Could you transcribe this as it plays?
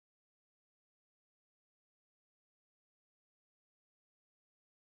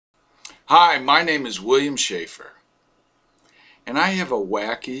Hi, my name is William Schaeffer, and I have a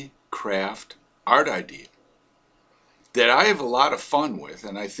wacky craft art idea that I have a lot of fun with,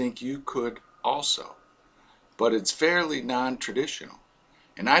 and I think you could also. But it's fairly non-traditional,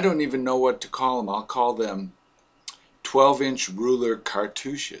 and I don't even know what to call them. I'll call them 12-inch ruler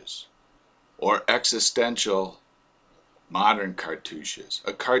cartouches or existential modern cartouches.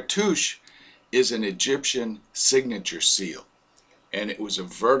 A cartouche is an Egyptian signature seal, and it was a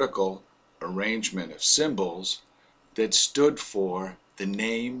vertical arrangement of symbols that stood for the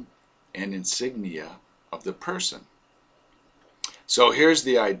name and insignia of the person. So here's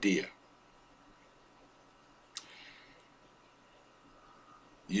the idea.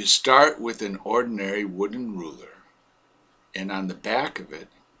 You start with an ordinary wooden ruler, and on the back of it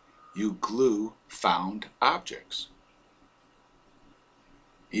you glue found objects,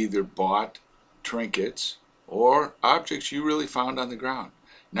 either bought trinkets or objects you really found on the ground.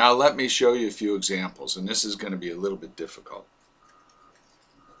 Now let me show you a few examples, and this is going to be a little bit difficult.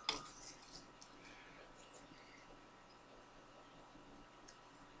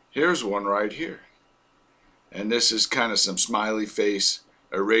 Here's one right here, and this is kind of some smiley face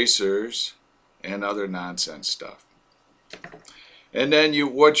erasers and other nonsense stuff. And then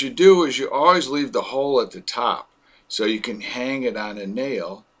what you do is you always leave the hole at the top so you can hang it on a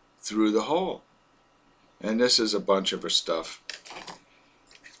nail through the hole. And this is a bunch of her stuff.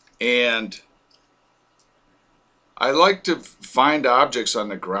 And I like to find objects on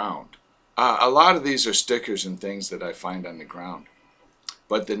the ground. A lot of these are stickers and things that I find on the ground.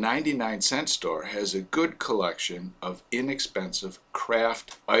 But the 99-cent store has a good collection of inexpensive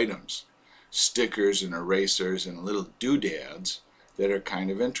craft items, stickers and erasers and little doodads that are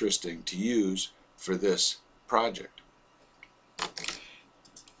kind of interesting to use for this project.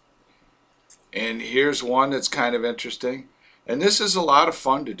 And here's one that's kind of interesting. And this is a lot of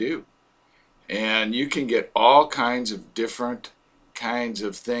fun to do. And you can get all kinds of different kinds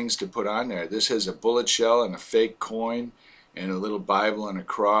of things to put on there. This has a bullet shell and a fake coin and a little Bible and a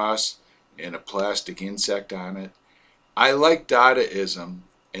cross and a plastic insect on it. I like Dadaism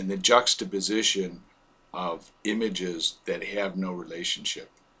and the juxtaposition of images that have no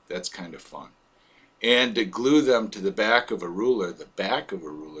relationship. That's kind of fun. And to glue them to the back of a ruler,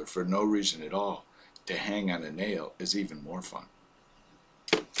 for no reason at all, to hang on a nail is even more fun.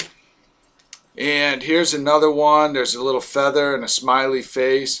 And here's another one. There's a little feather and a smiley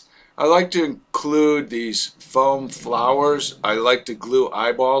face. I like to include these foam flowers. I like to glue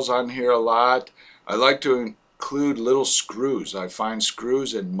eyeballs on here a lot. I like to include little screws. I find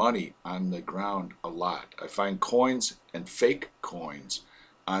screws and money on the ground a lot. I find coins and fake coins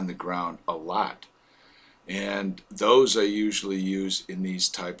on the ground a lot. And those I usually use in these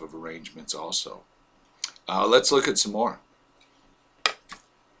type of arrangements also. Let's look at some more.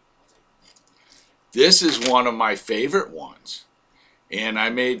 This is one of my favorite ones, and I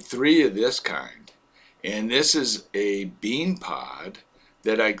made 3 of this kind. And this is a bean pod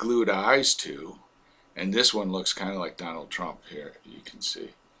that I glued eyes to, and this one looks kind of like Donald Trump here, you can see.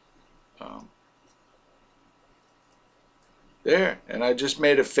 There, and I just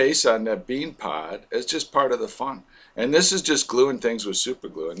made a face on that bean pod. It's just part of the fun. And this is just gluing things with super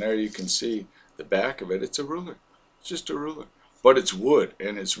glue, and there you can see the back of it. It's a ruler. It's just a ruler. But it's wood,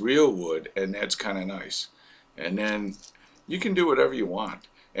 and it's real wood, and that's kind of nice. And then you can do whatever you want.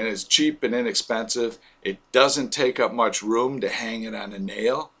 And it's cheap and inexpensive. It doesn't take up much room to hang it on a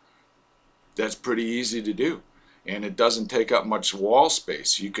nail. That's pretty easy to do. And it doesn't take up much wall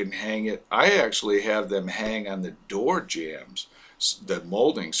space. You can hang it. I actually have them hang on the door jambs, the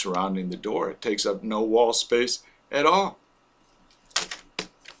molding surrounding the door. It takes up no wall space at all.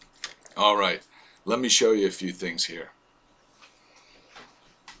 All right, let me show you a few things here.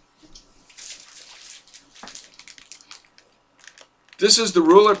 This is the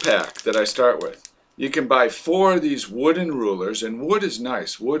ruler pack that I start with. You can buy 4 of these wooden rulers, and wood is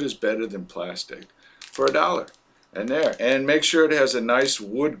nice. Wood is better than plastic, for $1. And there, and make sure it has a nice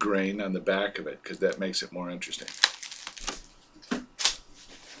wood grain on the back of it, because that makes it more interesting.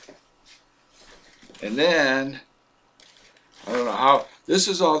 And then, I don't know how, this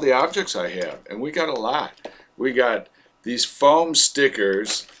is all the objects I have, and we got a lot. We got these foam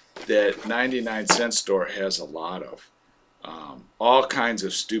stickers that 99-cent store has a lot of. All kinds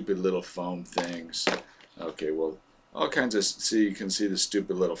of stupid little foam things. Okay, well, all kinds of, see, you can see the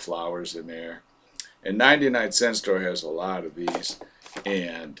stupid little flowers in there. And 99-cent store has a lot of these,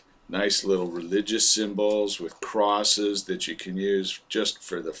 and nice little religious symbols with crosses that you can use just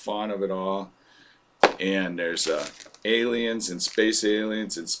for the fun of it all. And there's aliens and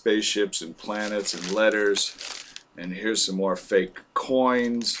spaceships and planets and letters. And here's some more fake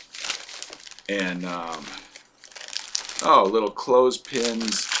coins. and oh, little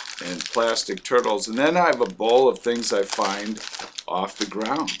clothespins and plastic turtles. And then I have a bowl of things I find off the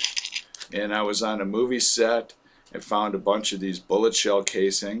ground. And I was on a movie set and found a bunch of these bullet shell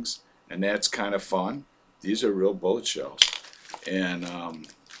casings, and that's kind of fun. These are real bullet shells. And I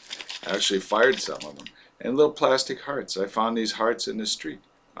actually fired some of them. And little plastic hearts. I found these hearts in the street,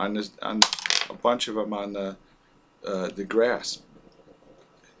 on a bunch of them on the grass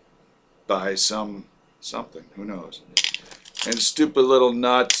by something, who knows. And stupid little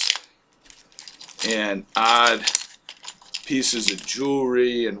nuts and odd pieces of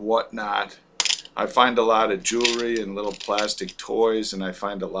jewelry and whatnot. I find a lot of jewelry and little plastic toys, and I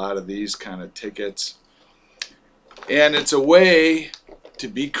find a lot of these kind of tickets. And it's a way to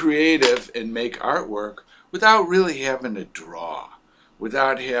be creative and make artwork without really having to draw,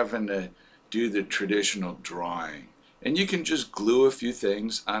 without having to do the traditional drawing. And you can just glue a few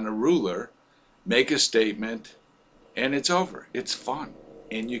things on a ruler, make a statement, and it's over. It's fun,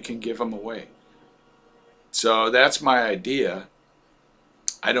 and you can give them away. So that's my idea.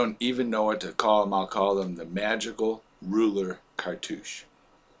 I don't even know what to call them. I'll call them the Magical Ruler Cartouche.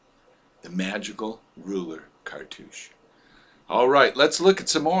 The Magical Ruler Cartouche. All right, let's look at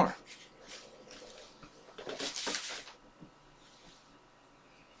some more.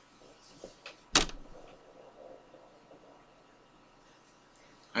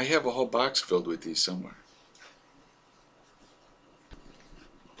 I have a whole box filled with these somewhere.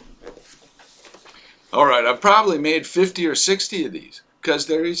 All right, I've probably made 50 or 60 of these because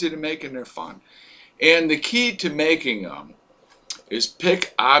they're easy to make and they're fun. And the key to making them is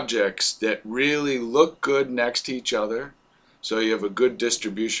pick objects that really look good next to each other, so you have a good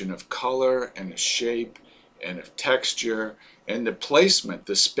distribution of color and of shape and of texture, and the placement,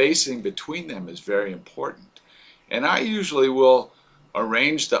 the spacing between them is very important. And I usually will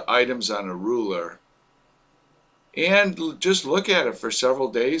arrange the items on a ruler and just look at it for several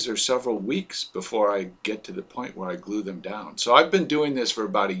days or several weeks before I get to the point where I glue them down. So I've been doing this for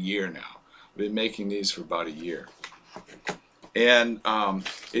about a year now. I've been making these for about a year. And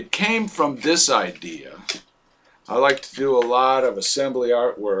it came from this idea. I like to do a lot of assembly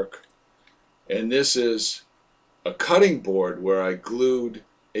artwork, and this is a cutting board where I glued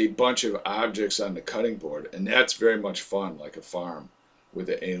a bunch of objects on the cutting board, and that's very much fun, like a farm with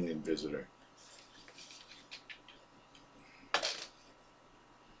an alien visitor.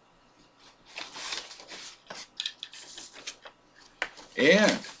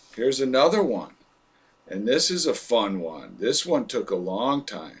 And here's another one, and this is a fun one. This one took a long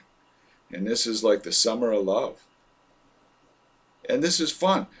time, and this is like the summer of love. And this is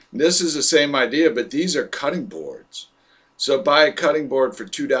fun. This is the same idea, but these are cutting boards. So buy a cutting board for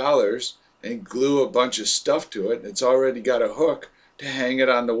 $2 and glue a bunch of stuff to it. It's already got a hook to hang it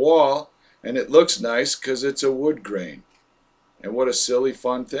on the wall, and it looks nice because it's a wood grain. And what a silly,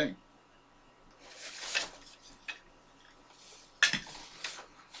 fun thing.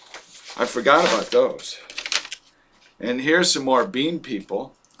 I forgot about those. And here's some more bean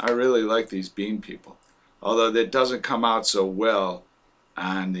people. I really like these bean people, although that doesn't come out so well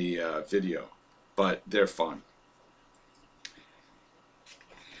on the video, but they're fun.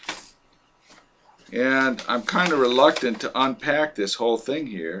 And I'm kind of reluctant to unpack this whole thing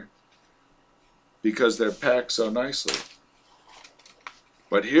here because they're packed so nicely.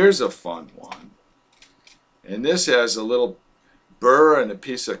 But here's a fun one. And this has a little burr and a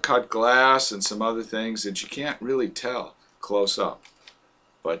piece of cut glass and some other things that you can't really tell close up.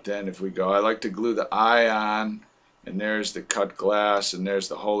 But then if we go, I like to glue the eye on, and there's the cut glass, and there's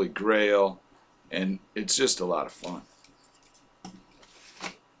the Holy Grail, and it's just a lot of fun.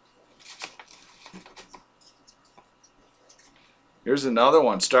 Here's another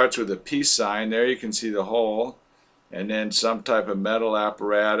one. Starts with a peace sign. There you can see the hole, and then some type of metal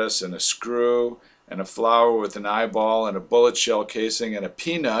apparatus and a screw and a flower with an eyeball and a bullet shell casing and a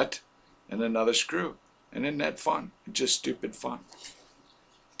peanut and another screw. And isn't that fun? It's just stupid fun.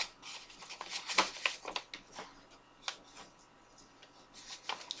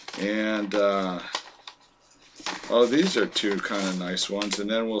 And oh, these are two kind of nice ones, and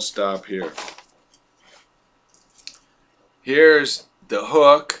then we'll stop here. Here's the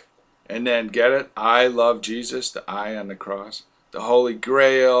hook, and then get it? I love Jesus, the eye on the cross. The Holy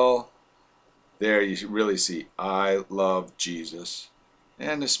Grail. There you really see I love Jesus.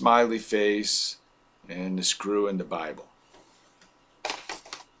 And the smiley face and the screw in the Bible.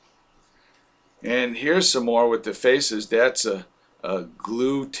 And here's some more with the faces. That's a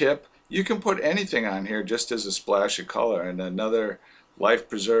glue tip. You can put anything on here just as a splash of color. And another life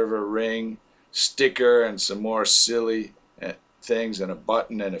preserver ring, sticker, and some more silly things, and a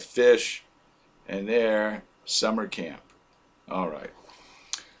button and a fish. And there, summer camp. All right.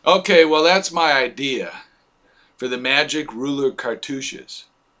 Okay, well, that's my idea for the magic ruler cartouches.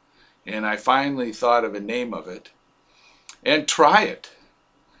 And I finally thought of a name of it. And try it.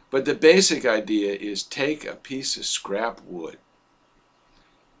 But the basic idea is take a piece of scrap wood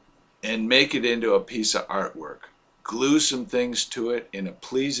and make it into a piece of artwork. Glue some things to it in a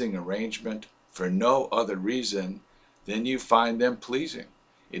pleasing arrangement for no other reason than you find them pleasing.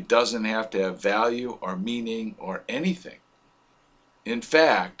 It doesn't have to have value or meaning or anything. In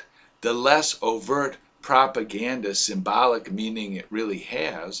fact, the less overt propaganda symbolic meaning it really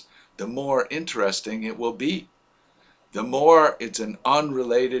has, the more interesting it will be. The more it's an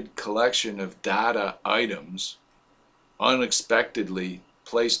unrelated collection of data items, unexpectedly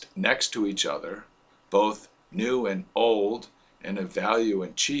placed next to each other, both new and old, and of value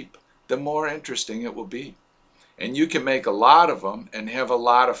and cheap, the more interesting it will be. And you can make a lot of them and have a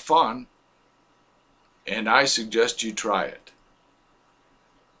lot of fun, and I suggest you try it.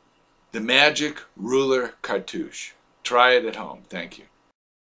 The Magic Ruler Cartouche. Try it at home. Thank you.